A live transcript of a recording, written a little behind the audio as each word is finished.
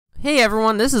Hey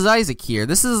everyone, this is Isaac here.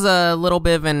 This is a little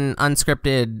bit of an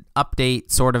unscripted update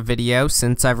sort of video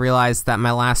since I've realized that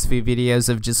my last few videos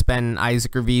have just been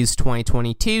Isaac Reviews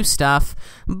 2022 stuff,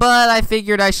 but I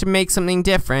figured I should make something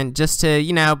different just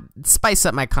to, spice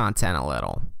up my content a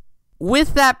little.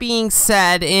 With that being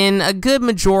said, in a good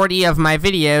majority of my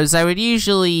videos, I would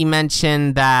usually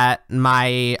mention that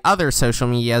my other social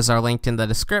medias are linked in the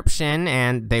description,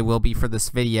 and they will be for this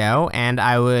video, and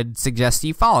I would suggest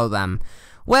you follow them.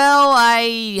 Well,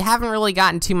 I haven't really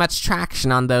gotten too much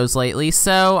traction on those lately,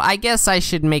 so I guess I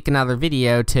should make another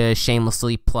video to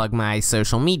shamelessly plug my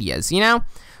social medias,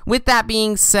 With that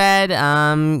being said,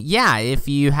 yeah, if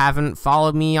you haven't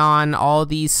followed me on all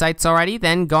these sites already,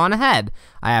 then go on ahead.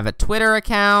 I have a Twitter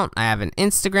account, I have an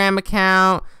Instagram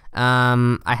account,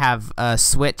 I have a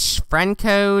Switch friend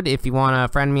code if you want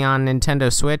to friend me on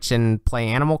Nintendo Switch and play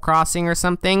Animal Crossing or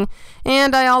something,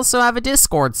 and I also have a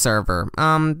Discord server.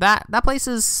 That place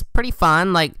is pretty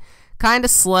fun, like, kind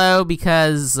of slow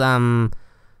because not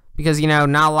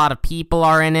a lot of people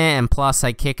are in it, and plus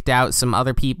I kicked out some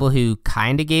other people who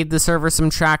kind of gave the server some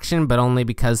traction, but only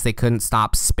because they couldn't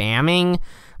stop spamming.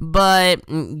 But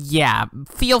yeah,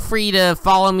 feel free to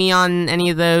follow me on any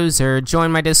of those or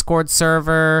join my Discord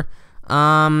server.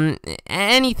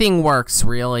 Anything works,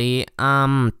 really.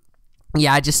 Yeah,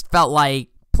 I just felt like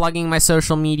plugging my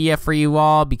social media for you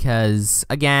all because,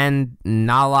 again,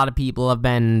 not a lot of people have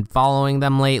been following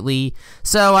them lately.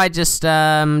 So I just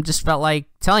felt like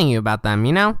telling you about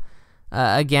them,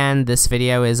 Again, this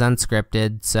video is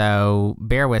unscripted, so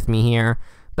bear with me here.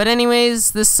 But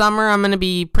anyways, this summer I'm going to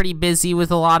be pretty busy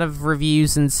with a lot of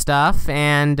reviews and stuff,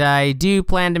 and I do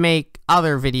plan to make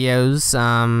other videos,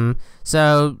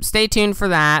 so stay tuned for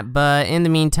that. But in the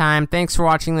meantime, thanks for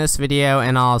watching this video,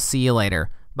 and I'll see you later.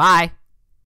 Bye!